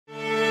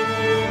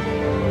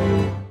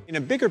In a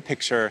bigger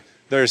picture,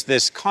 there's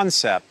this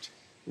concept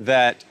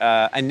that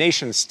a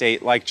nation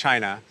state like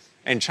China,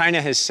 and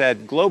China has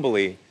said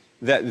globally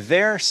that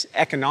their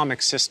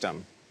economic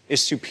system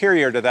is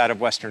superior to that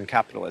of Western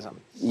capitalism.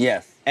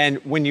 Yes.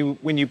 And when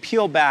you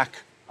peel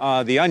back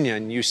the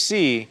onion, you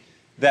see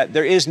that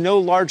there is no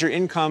larger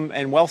income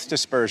and wealth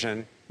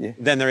dispersion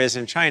than there is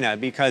in China,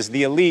 because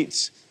the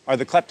elites are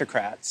the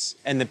kleptocrats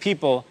and the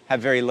people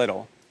have very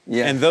little.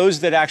 Yes. And those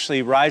that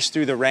actually rise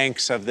through the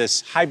ranks of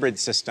this hybrid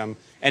system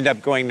end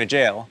up going to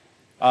jail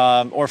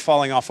or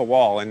falling off a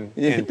wall in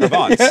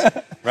Provence,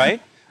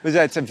 right? But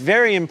that's a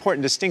very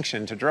important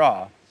distinction to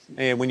draw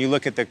when you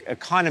look at the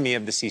economy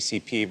of the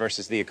CCP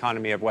versus the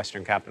economy of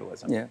Western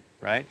capitalism,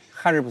 right?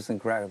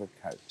 100% correct.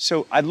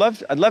 So I'd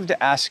love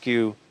to ask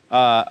you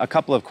a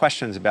couple of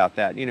questions about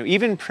that. You know,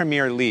 even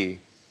Premier Li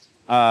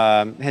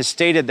has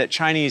stated that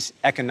Chinese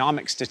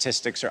economic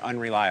statistics are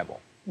unreliable.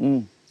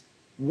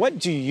 What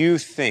do you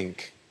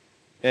think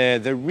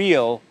the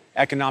real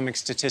economic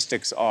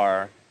statistics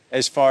are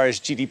as far as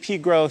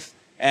GDP growth?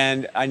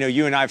 And I know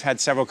you and I have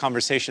had several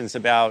conversations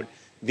about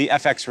the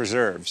FX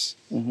reserves.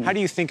 How do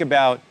you think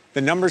about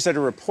the numbers that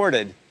are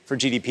reported for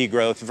GDP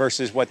growth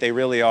versus what they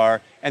really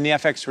are, and the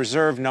FX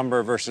reserve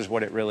number versus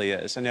what it really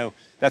is? I know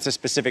that's a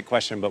specific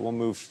question, but we'll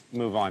move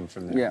on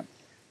from there. Yeah,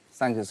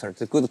 thank you, sir.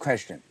 It's a good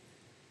question.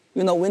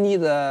 You know, we need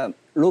to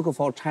look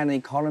for China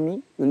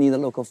economy. You need to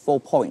look at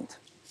 4 points.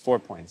 4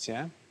 points,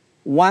 yeah?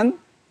 One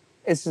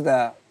is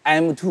the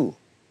M2.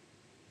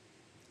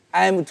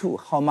 M2,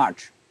 how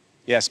much?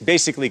 Yes,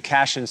 basically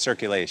cash in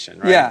circulation,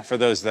 right? Yeah. For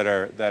those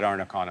that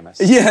aren't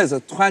economists. Yes,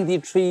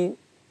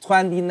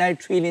 $29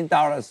 trillion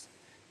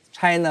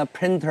China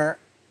printer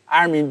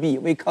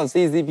RMB, we call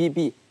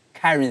CCP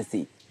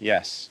currency.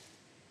 Yes.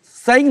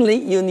 Secondly,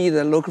 you need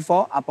to look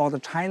for about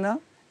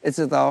China. It's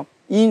the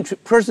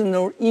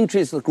personal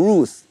interest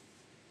growth,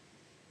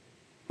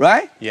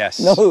 right? Yes.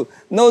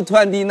 No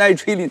 29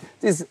 trillion.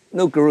 This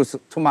no growth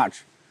too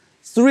much.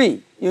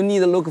 3, you need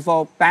to look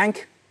for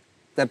bank,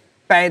 the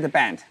bad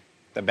bank.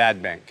 The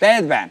bad bank.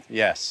 Bad bank.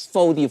 Yes.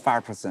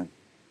 45%.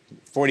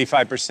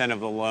 45% of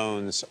the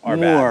loans are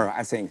bad. More,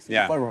 I think.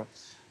 Yeah.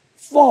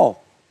 4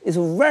 is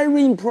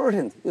very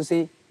important. You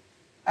see,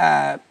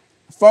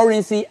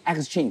 foreign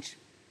exchange.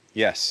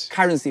 Yes.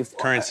 Currency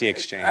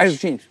exchange.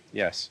 Exchange.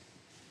 Yes.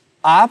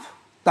 Up,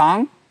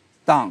 down,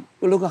 down.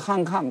 You look at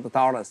Hong Kong, the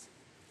dollars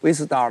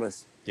with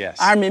dollars. Yes.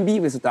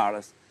 RMB with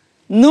dollars.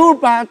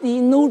 Nobody,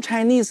 no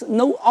Chinese,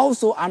 no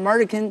also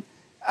American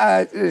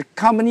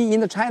company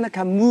in China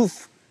can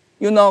move,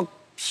 you know,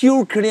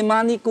 pure clean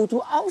money go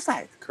to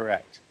outside.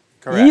 Correct.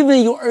 Correct.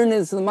 Even you earn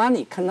this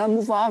money cannot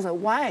move outside.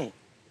 Why?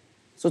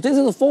 So this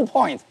is the 4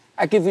 points.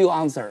 I give you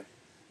answer.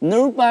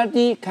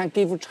 Nobody can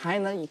give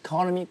China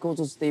economy go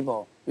to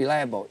stable,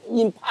 reliable.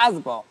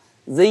 Impossible.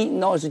 They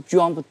now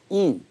jumped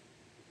in.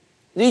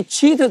 They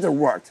cheated the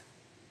world.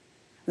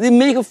 They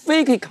make a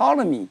fake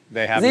economy.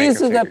 They have this make a is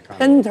fake the economy.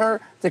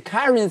 printer, the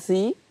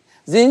currency.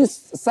 Then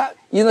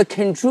you know,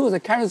 control the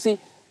currency,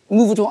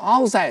 move to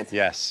outside.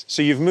 Yes.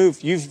 So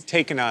you've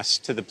taken us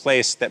to the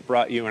place that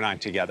brought you and I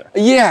together.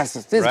 Yes,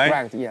 this is right?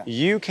 correct. Yeah.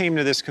 You came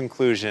to this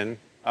conclusion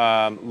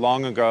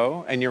long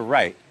ago, and you're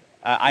right.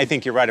 I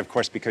think you're right, of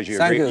course, because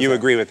you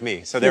agree with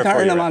me. So therefore,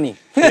 earn you're the right. money.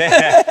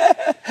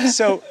 Yeah.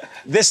 So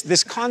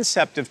this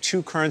concept of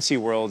two currency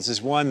worlds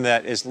is one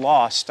that is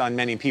lost on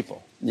many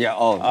people. Yeah.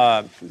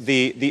 Oh.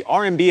 The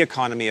RMB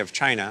economy of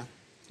China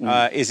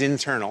is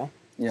internal.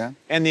 Yeah.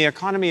 And the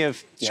economy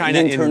of China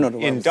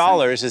in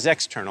dollars is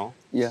external.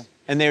 Yeah.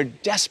 And they're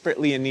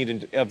desperately in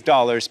need of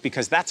dollars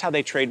because that's how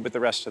they trade with the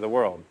rest of the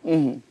world.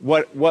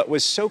 What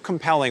was so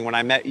compelling when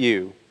I met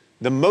you,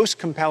 the most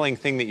compelling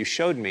thing that you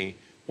showed me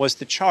was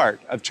the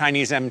chart of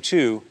Chinese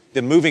M2,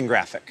 the moving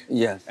graphic.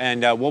 Yes.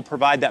 And we'll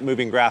provide that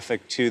moving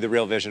graphic to the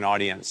Real Vision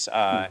audience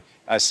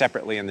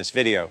separately in this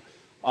video.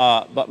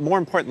 But more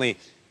importantly,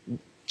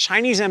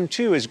 Chinese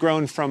M2 has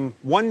grown from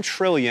 $1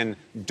 trillion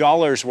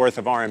worth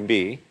of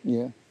RMB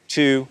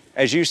to,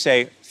 as you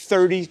say,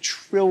 $30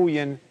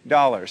 trillion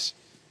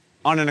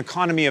on an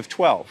economy of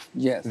 12.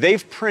 Yes.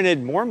 They've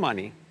printed more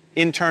money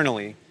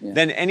internally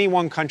than any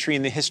one country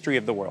in the history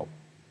of the world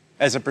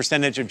as a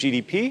percentage of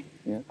GDP,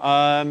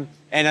 and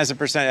as a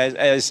percent,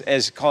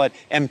 as call it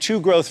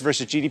M2 growth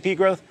versus GDP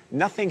growth,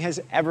 nothing has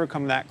ever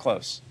come that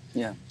close.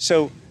 Yeah.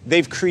 So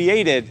they've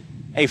created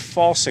a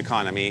false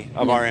economy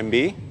of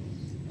RMB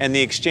and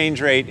the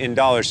exchange rate in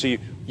dollars. So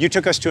you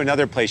took us to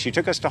another place. You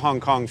took us to Hong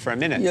Kong for a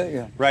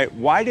minute, right?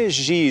 Why does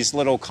Xi's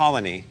little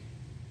colony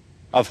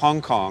of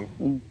Hong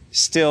Kong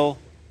still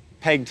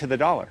peg to the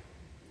dollar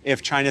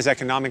if China's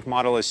economic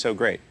model is so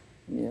great?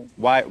 Yeah.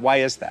 Why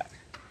is that?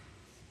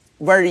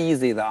 Very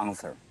easy the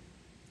answer.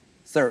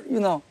 Sir, you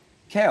know,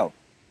 Kel,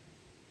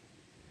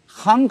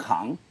 Hong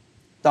Kong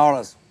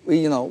dollars,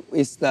 you know,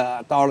 with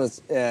the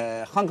dollars,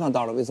 Hong Kong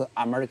dollar with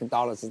American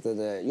dollars,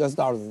 the US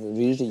dollars, the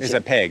relationship. Is a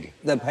peg.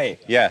 The peg.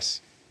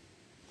 Yes.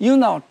 You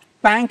know,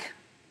 bank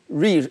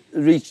China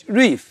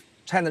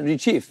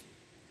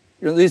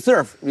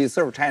reserve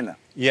China.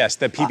 Yes,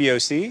 the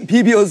PBOC.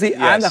 PBOC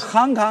Yes. and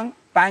Hong Kong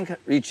bank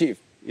retrieve.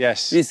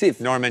 Yes.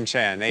 received. Norman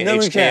Chan,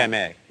 Norman Chan.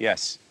 HKMA.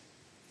 Yes.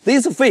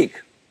 This is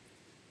fake.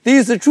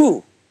 This is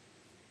true.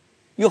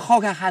 You how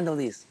can handle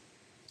this?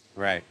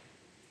 Right.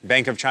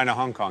 Bank of China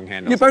Hong Kong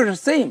handles You it. better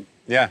same.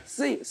 Yeah.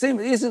 Same.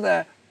 This is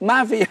the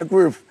mafia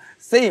group.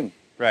 Same.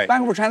 Right.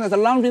 Bank of China is a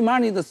laundry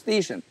money the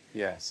station.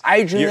 Yes.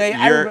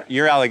 IGA,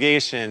 Your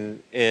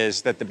allegation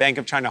is that the Bank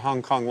of China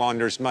Hong Kong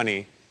launders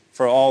money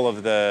for all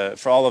of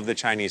the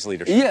Chinese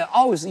leadership. Yeah,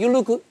 always.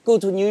 You go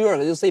to New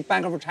York, you see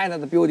Bank of China,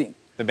 the building.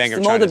 The Bank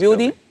of Small China's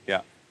building.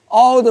 Yeah.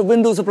 All the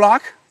windows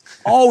blocked.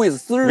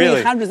 Always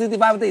Really?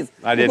 365 days.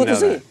 I didn't know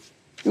that.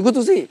 You go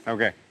to see.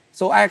 Okay.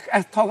 So I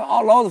talk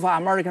a lot of our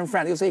American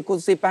friends. You say, go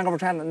to see Bank of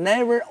China,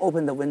 never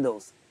open the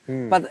windows.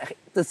 But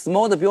the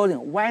smaller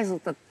building, why is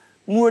the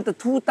more than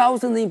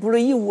 2,000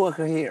 employees work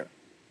here?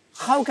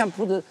 How can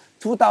put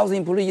 2,000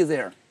 employees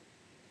there?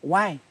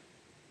 Why?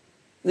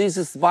 This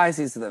is spy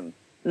system,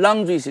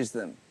 laundry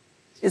system.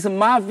 It's a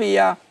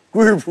mafia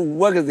group who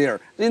work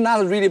there. They're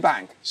not really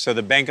bank. So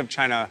the Bank of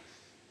China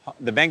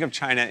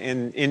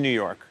in New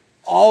York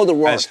All the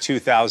work. has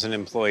 2,000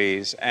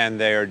 employees, and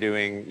they are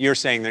doing. You're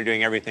saying they're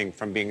doing everything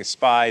from being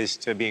spies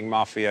to being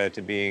mafia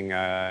to being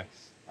money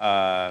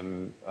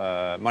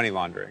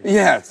laundering.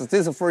 Yes,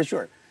 this is for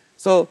sure.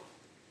 So,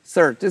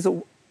 sir, this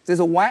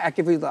is why I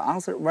give you the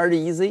answer very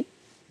easy.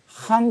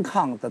 Hong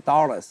Kong, the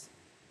dollars,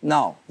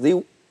 now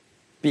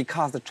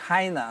because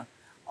China,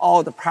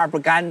 all the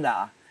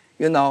propaganda,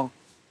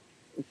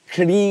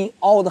 clean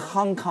all the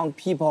Hong Kong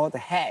people, the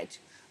hedge.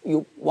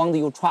 You want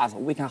you trust,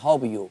 we can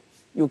help you.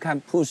 You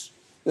can push,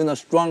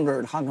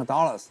 stronger Hong Kong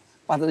dollars.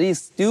 But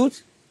this still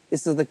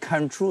is the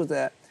control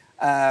the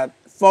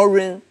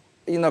foreign,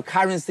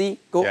 currency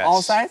go Yes,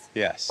 outside.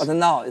 yes. But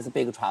now it's a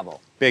big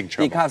trouble. Big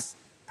trouble. Because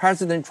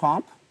President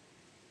Trump,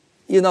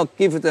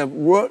 give the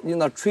world,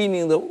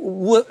 training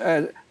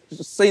the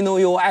signal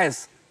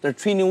U.S. the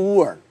training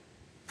war,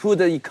 put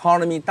the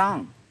economy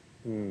down.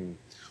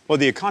 Well,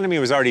 the economy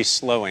was already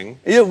slowing.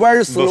 Yeah,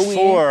 very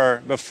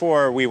slowly.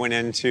 Before we went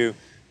into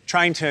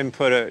trying to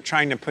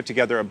put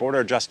together a border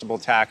adjustable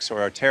tax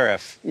or a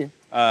tariff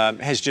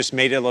has just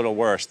made it a little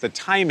worse. The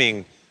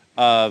timing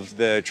of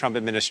the Trump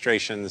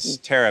administration's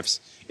tariffs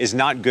is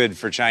not good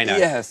for China.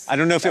 Yes. I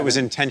don't know if it was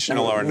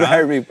intentional or not.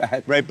 Very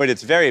bad. Right, but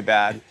it's very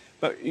bad.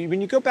 But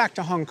when you go back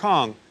to Hong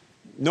Kong,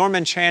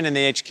 Norman Chan and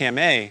the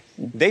HKMA,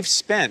 they've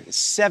spent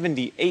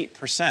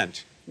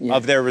 78%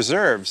 of their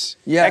reserves,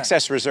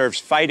 excess reserves,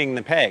 fighting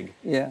the peg.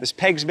 Yeah. This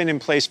peg's been in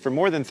place for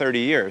more than 30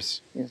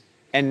 years. Yeah.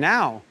 And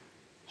now,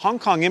 Hong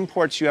Kong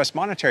imports U.S.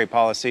 monetary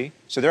policy,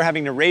 so they're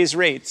having to raise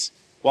rates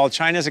while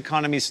China's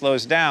economy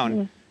slows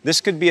down. This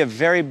could be a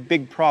very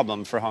big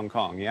problem for Hong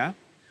Kong, yeah?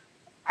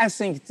 I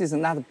think this is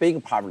not a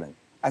big problem.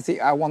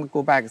 I want to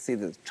go back and say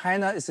this.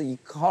 China is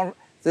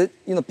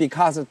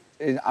because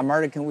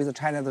American with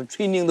China the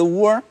training the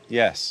war.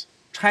 Yes.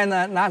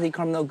 China not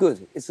economy no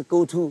good. It's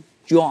go to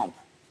jump.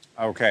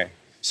 Okay.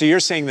 So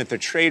you're saying that the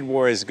trade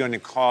war is going to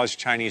cause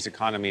Chinese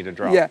economy to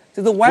drop? Yeah.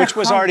 Which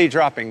was already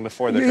dropping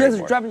before the trade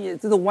war. Dropping.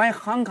 This is why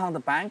Hong Kong the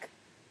bank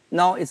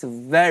now is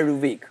very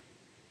weak.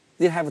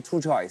 They have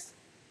two choices.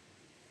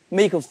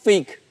 Make a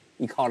fake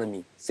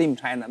economy, same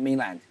China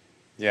mainland.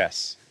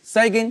 Yes.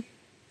 Second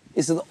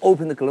is to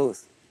open the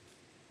close.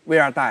 We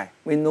are die.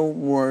 We no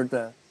more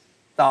the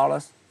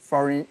dollars,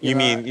 foreign. You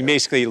mean you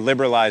basically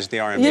liberalize the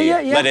RMB,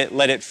 Yeah.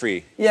 let it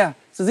free. Yeah.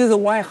 So this is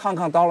why Hong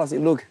Kong dollars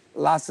look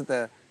last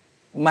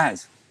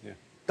month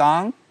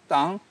down.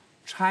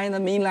 China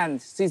mainland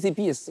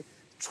CCP is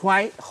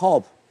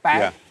hope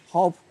back,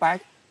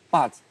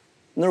 but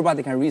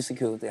nobody can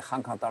rescue the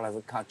Hong Kong dollars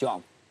can't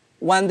jump.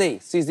 One day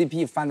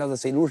CCP find out the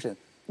solution.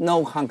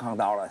 No Hong Kong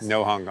dollars.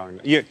 No Hong Kong.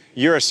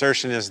 Your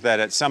assertion is that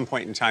at some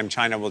point in time,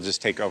 China will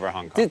just take over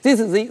Hong Kong. This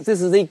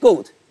is the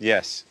goal.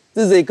 Yes.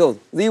 This is a goal.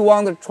 They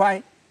want to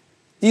try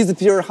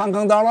disappear Hong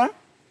Kong dollar,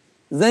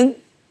 then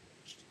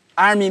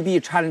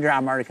RMB challenge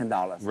American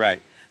dollars.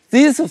 Right.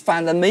 This is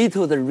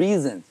fundamental the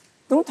reason.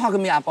 Don't talk to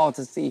me about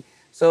the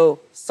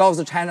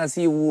South China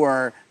Sea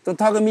war. Don't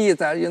talk to me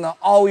that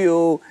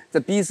oil, the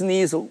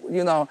business,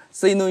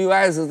 signal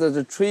U.S.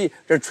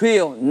 the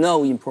trail.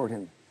 No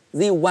important.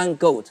 They want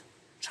gold.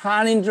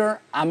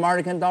 Challenger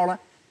American dollar,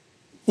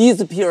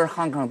 disappear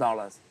Hong Kong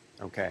dollars.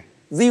 Okay.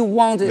 They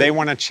want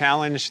to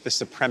challenge the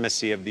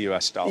supremacy of the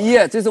U.S. dollar.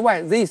 Yeah, this is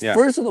why they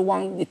first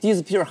want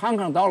disappear Hong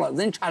Kong dollar,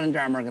 then challenge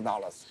American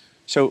dollars.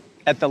 So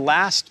at the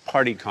last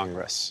party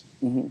Congress,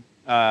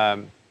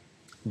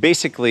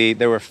 basically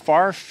there were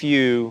far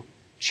few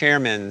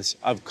chairmen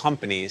of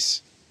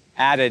companies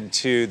added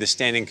to the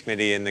standing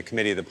committee and the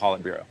committee of the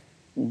Politburo,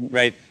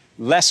 right?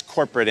 Less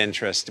corporate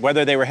interest,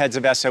 whether they were heads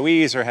of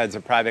SOEs or heads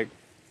of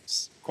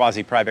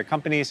quasi-private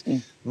companies,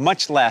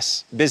 much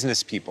less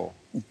business people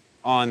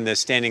on the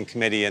standing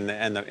committee and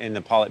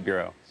the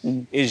Politburo.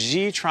 Is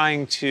Xi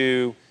trying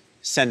to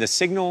send a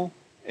signal?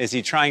 Is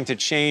he trying to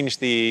change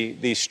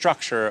the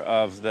structure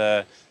of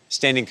the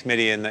standing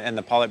committee and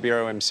the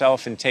Politburo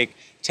himself and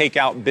take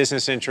out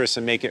business interests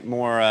and make it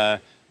more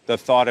the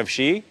thought of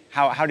Xi?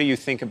 How do you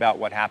think about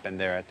what happened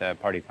there at the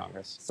party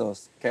congress? So,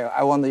 okay,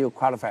 I want you to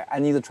qualify. I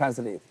need to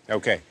translate.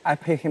 Okay. I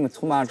pay him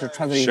too much to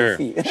translate Sure,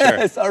 fee.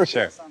 sure, Sorry.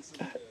 sure.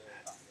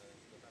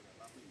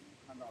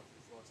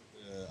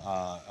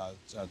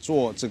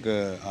 做这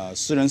个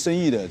私人生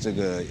意的这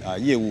个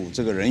业务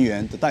这个人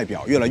员的代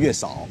表越来越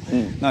少。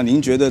那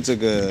您觉得这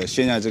个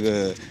现在这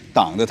个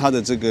党的他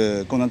的这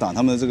个共产党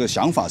他们的这个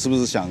想法是不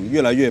是想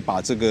越来越把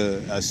这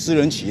个私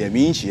人企业、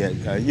民营企业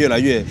越来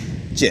越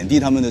减低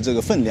他们的这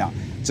个分量？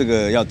这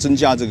个要增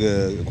加这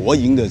个国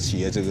营的企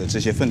业这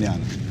些分量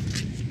呢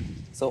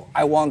So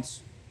I want,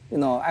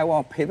 I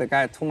won't pay the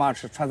guy too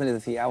much translate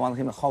fee. I want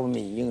him to help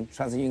me in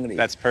translate English.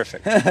 That's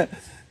perfect.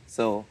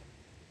 So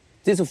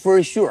this is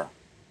for sure.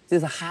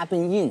 This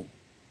happened in.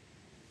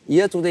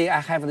 Yesterday I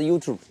have the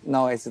YouTube.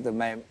 Now it's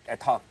my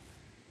talk.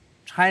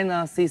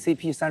 China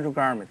CCP central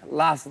government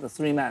last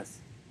 3 months.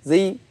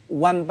 They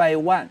one by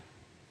one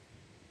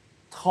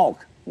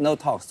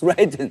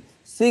threaten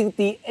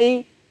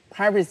 68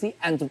 privacy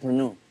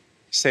entrepreneur.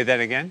 Say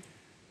that again?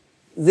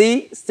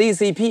 The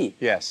CCP.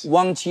 Yes.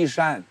 Wang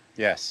Qishan.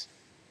 Yes.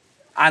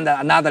 And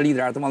another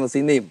leader, I don't want to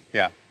say name.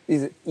 Yeah.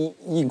 Is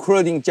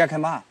including Jack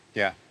Ma.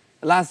 Yeah.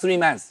 Last 3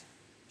 months,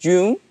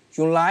 June,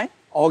 July,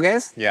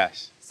 August,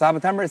 Yes.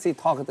 September, they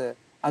talk to the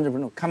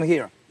entrepreneur. Come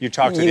here. You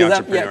talk to the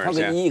entrepreneurs,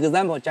 Yeah,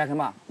 example, Jack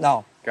Ma.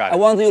 Now, Got it. I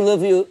want you to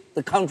love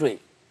the country,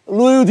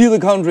 loyalty to the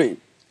country.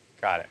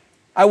 Got it.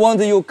 I want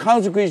you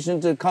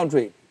consecration to the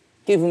country.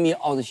 Give me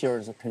all the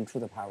shares,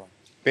 control the power.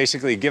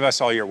 Basically, give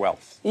us all your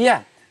wealth.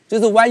 Yeah,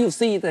 just why you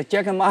see that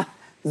Jack Ma,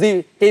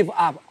 they gave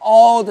up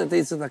all the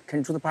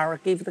control the power,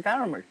 gave the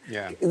government.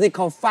 Yeah. They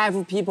call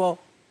 5 people,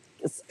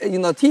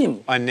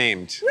 team.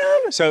 Unnamed.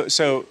 No.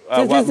 So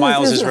what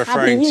Miles this is is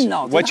referring happening to,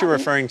 now. what you're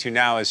referring to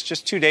now is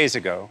just 2 days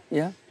ago.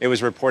 Yeah. It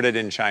was reported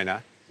in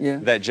China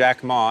that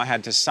Jack Ma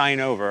had to sign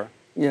over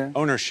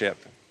ownership.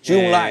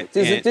 July.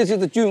 This is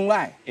the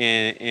July.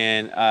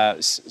 In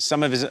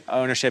some of his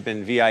ownership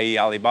in VIE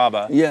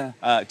Alibaba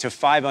to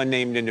 5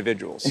 unnamed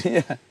individuals,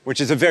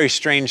 which is a very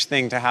strange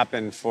thing to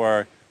happen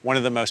for one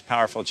of the most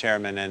powerful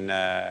chairmen and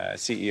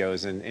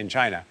CEOs in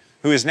China,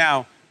 who is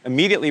now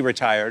immediately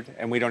retired,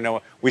 and we don't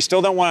know. We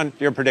still don't want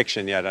your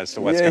prediction yet as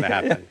to what's going to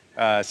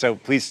happen. So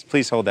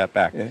please hold that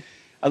back.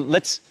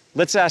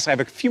 Let's ask. I have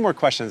a few more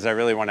questions I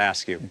really want to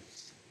ask you.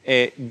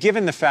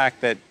 Given the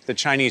fact that the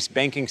Chinese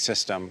banking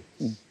system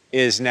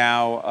is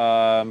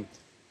now,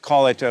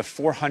 call it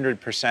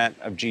 400%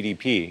 of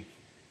GDP,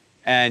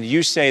 and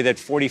you say that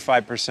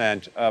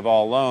 45% of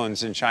all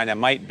loans in China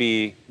might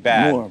be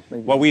bad. More,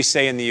 what we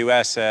say in the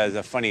U.S. as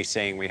a funny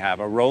saying we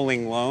have, a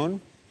rolling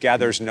loan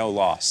gathers no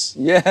loss.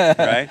 Yeah.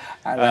 Right?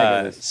 I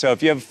like it. So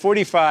if you have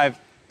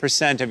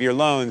 45% of your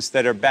loans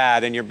that are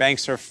bad and your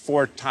banks are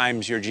 4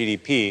 times your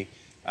GDP,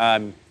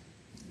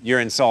 you're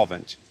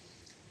insolvent.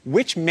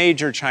 Which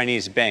major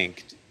Chinese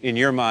bank, in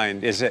your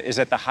mind, is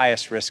at the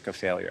highest risk of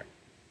failure?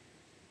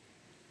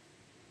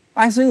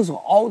 I think so.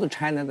 All the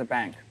China the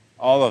bank.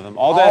 All of them.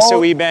 All the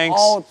SOE banks,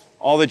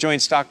 all the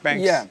joint stock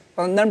banks? Yeah.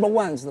 But number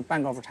 1 is the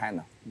Bank of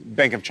China.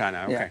 Bank of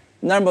China, okay. Yeah.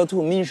 Number 2,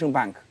 Minsheng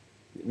Bank.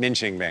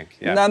 Minsheng Bank,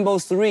 yeah. Number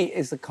 3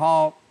 is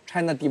called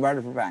China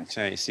Developer Bank.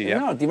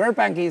 Developer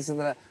Bank is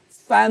the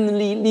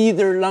family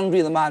leader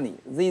laundry the money.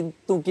 They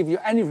don't give you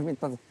anything,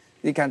 but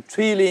they can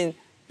trillion,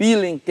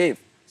 billion give.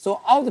 So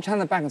all the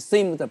China banks,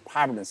 same the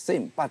problem,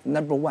 same, but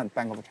number 1,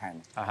 Bank of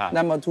China.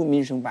 Number 2,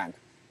 Minsheng Bank.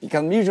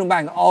 Because Minsheng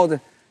Bank, all the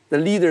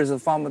leaders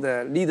from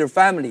the leader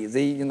family,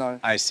 they,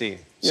 I see.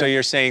 So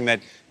you're saying that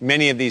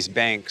many of these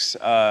banks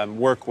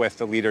work with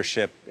the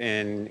leadership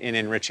in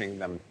enriching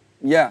them.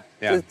 Yeah.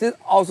 This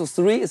also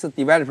 3 is a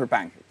developer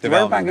bank.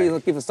 Developer bank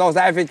is give South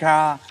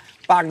Africa,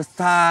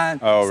 Pakistan.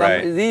 Oh,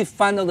 right. They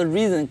find out the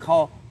reason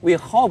called we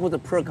help the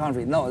poor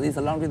country. No, this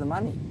is laundering the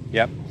money.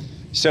 Yep.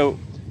 So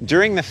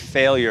during the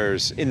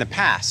failures in the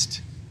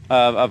past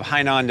of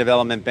Hainan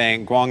Development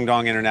Bank,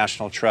 Guangdong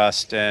International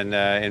Trust, and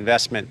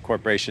Investment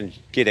Corporation,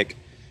 GIDIC,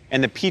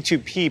 and the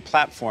P2P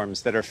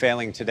platforms that are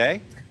failing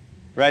today,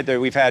 right?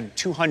 We've had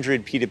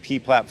 200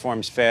 P2P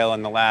platforms fail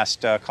in the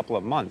last couple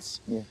of months.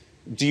 Yeah.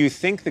 Do you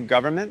think the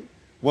government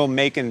will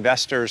make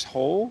investors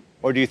whole,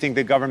 or do you think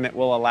the government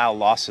will allow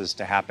losses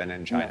to happen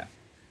in China?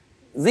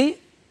 No.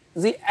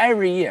 They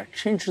every year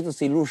change the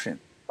solution,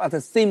 but the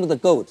same the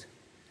goal.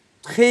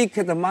 Take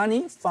the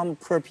money from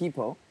poor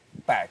people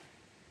back.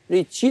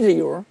 They cheat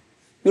you.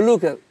 You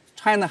look at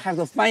China has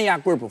a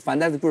Fanya group,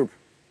 finance group,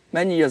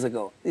 many years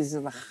ago. This is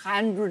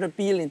 100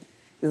 billion.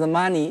 The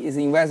money is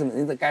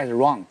investment. The guy is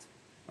wrong.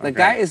 The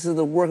guy is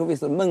the work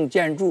with Meng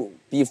Jianzhu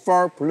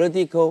before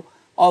political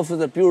of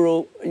the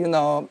bureau,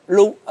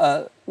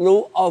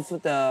 law of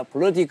the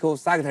political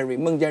secretary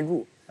Meng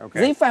Jianzhu.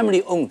 They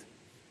family owned.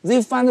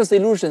 They found a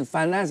solution,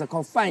 finance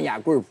called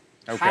Fanya Group,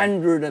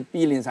 100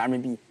 billion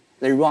RMB.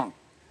 They're wrong.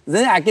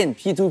 Then again,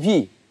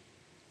 P2P.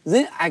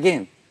 Then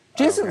again,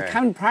 just the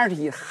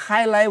counterparty,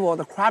 high level,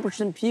 the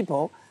corruption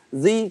people,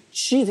 they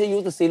cheat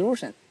you the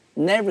solution.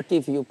 never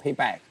give you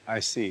payback. I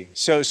see.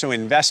 So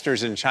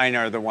investors in China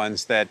are the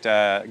ones that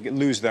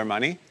lose their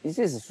money, This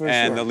is for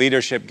and sure. the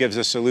leadership gives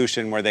a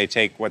solution where they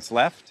take what's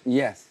left,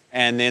 Yes.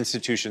 and the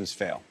institutions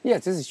fail.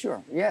 Yes, this is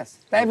sure. Yes,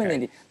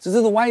 definitely. So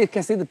this is why you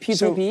can see the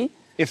P2P. So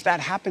if that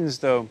happens,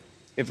 though,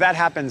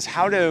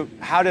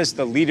 how does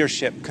the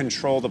leadership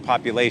control the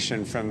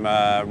population from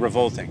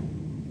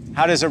revolting?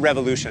 How does a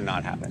revolution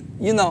not happen?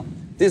 You know,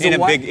 this is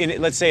why.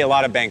 Let's say a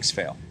lot of banks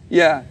fail.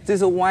 Yeah,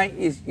 this is why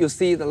you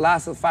see the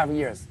last 5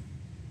 years,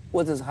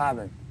 what has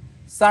happened?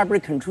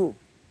 Cyber control.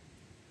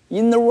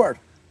 In the world,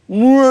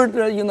 more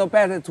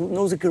better to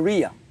North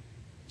Korea.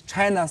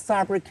 China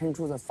cyber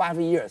control the 5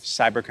 years.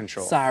 Cyber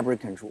control. Cyber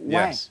control.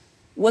 Why? Yes.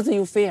 What do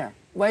you fear?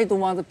 Why don't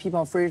want the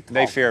people fear talk?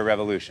 They fear a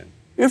revolution.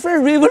 You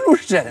fear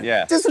revolution.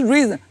 Yes. This is the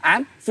reason.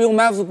 And film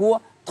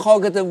Guo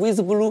talk with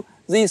blue,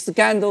 this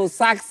scandal,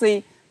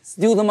 sexy,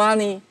 steal the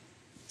money.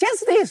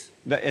 Just this.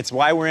 It's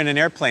why we're in an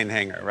airplane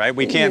hangar, right?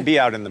 We can't be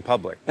out in the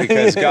public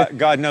because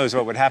God knows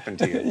what would happen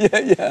to you.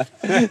 Yeah.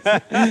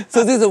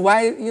 So this is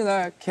why,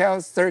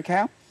 Sir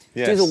Cal,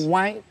 Yes. this is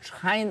why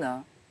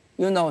China,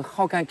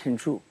 how can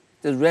control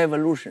the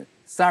revolution,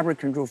 cyber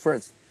control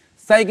first.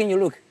 Second, you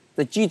look,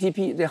 the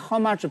GDP, how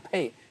much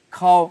pay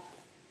called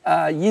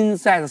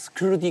inside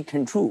security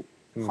control,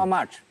 how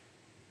much?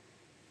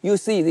 You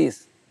see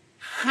this,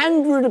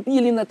 $100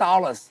 billion,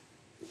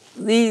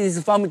 this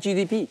is from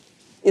GDP,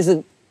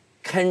 is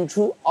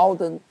control all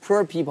the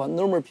poor people,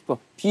 normal people,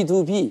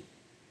 P2P.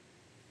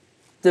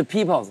 The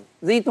people,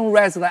 they don't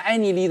rest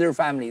any leader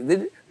family.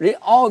 They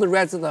all the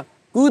rest of the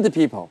good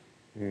people.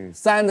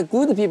 Send the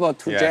good people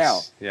to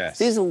jail. Yes.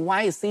 This is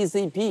why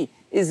CCP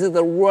is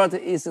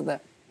the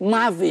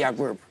mafia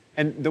group.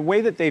 And the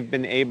way that they've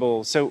been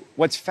able, so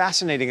what's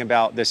fascinating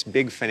about this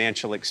big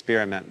financial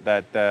experiment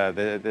that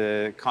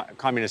the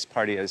Communist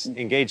Party has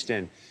engaged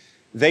in,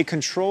 they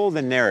control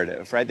the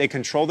narrative, right? They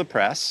control the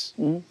press,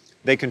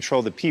 they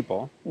control the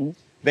people,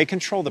 they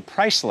control the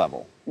price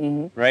level,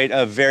 right,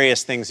 of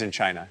various things in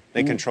China.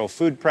 They control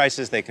food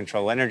prices, they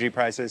control energy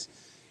prices.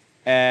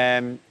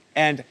 And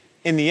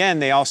in the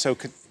end, they also,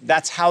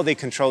 that's how they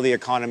control the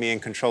economy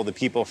and control the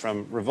people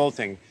from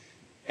revolting.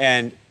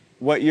 And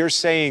what you're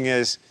saying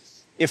is,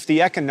 if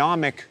the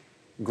economic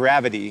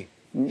gravity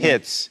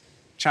hits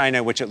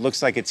China, which it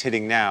looks like it's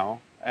hitting now,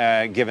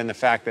 given the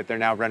fact that they're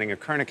now running a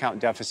current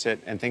account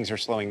deficit and things are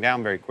slowing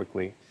down very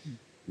quickly,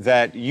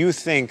 that you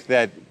think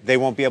that they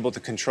won't be able to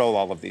control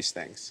all of these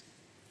things.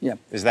 Yeah.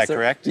 Is that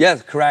correct?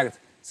 Yes, correct.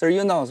 So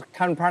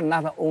counterpart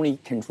not only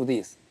control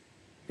this,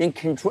 they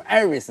control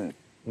everything,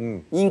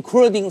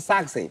 including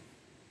sex.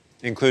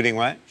 Including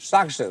what?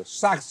 Sex.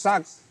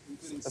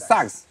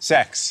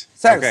 Sex.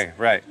 Okay,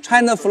 right.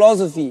 China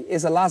philosophy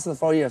is the last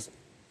 4 years.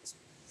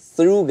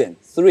 Slogan,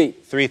 three.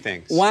 Three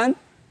things. One,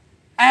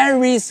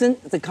 everything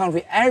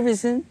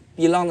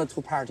belongs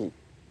to party.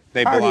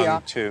 They party,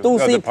 belong to don't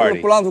say the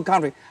party. belong to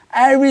country.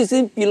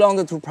 Everything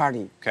belongs to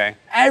party. Okay.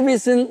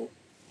 Everything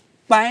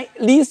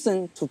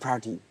listen to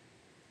party.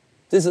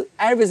 This is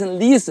everything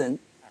listen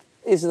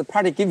is the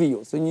party give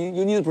you. So you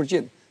need to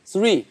project.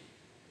 Three,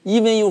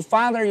 even your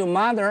father, your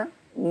mother,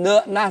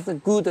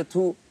 not good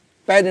to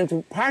better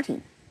to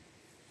party.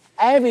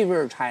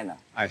 Everywhere China.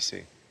 I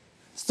see.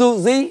 So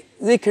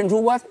they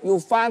control what? Your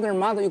father,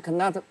 mother, you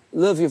cannot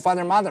love your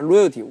father, mother,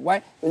 loyalty.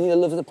 Why? You need to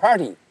love the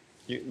party.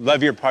 You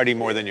love your party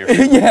more than your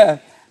family. Yeah.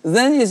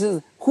 Then it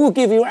is who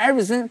give you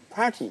everything?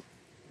 Party.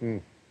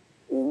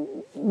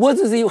 What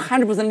is you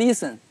 100%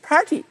 listen?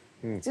 Party.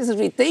 This is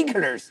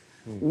ridiculous.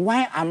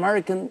 Why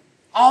American,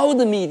 all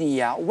the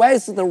media,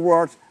 West the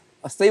world,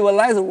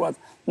 civilized world,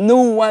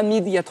 no one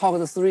media talk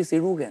the three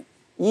slogan.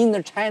 In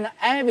the China,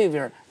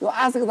 everywhere, you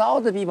ask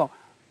all the people,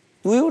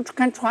 do you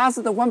can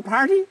trust the one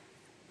party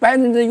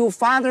better than your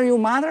father, your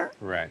mother?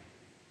 Right.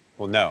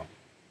 Well, no.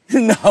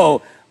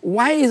 No.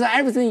 Why is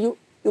everything you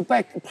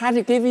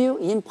party give you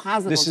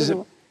impossible? This is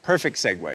a perfect segue.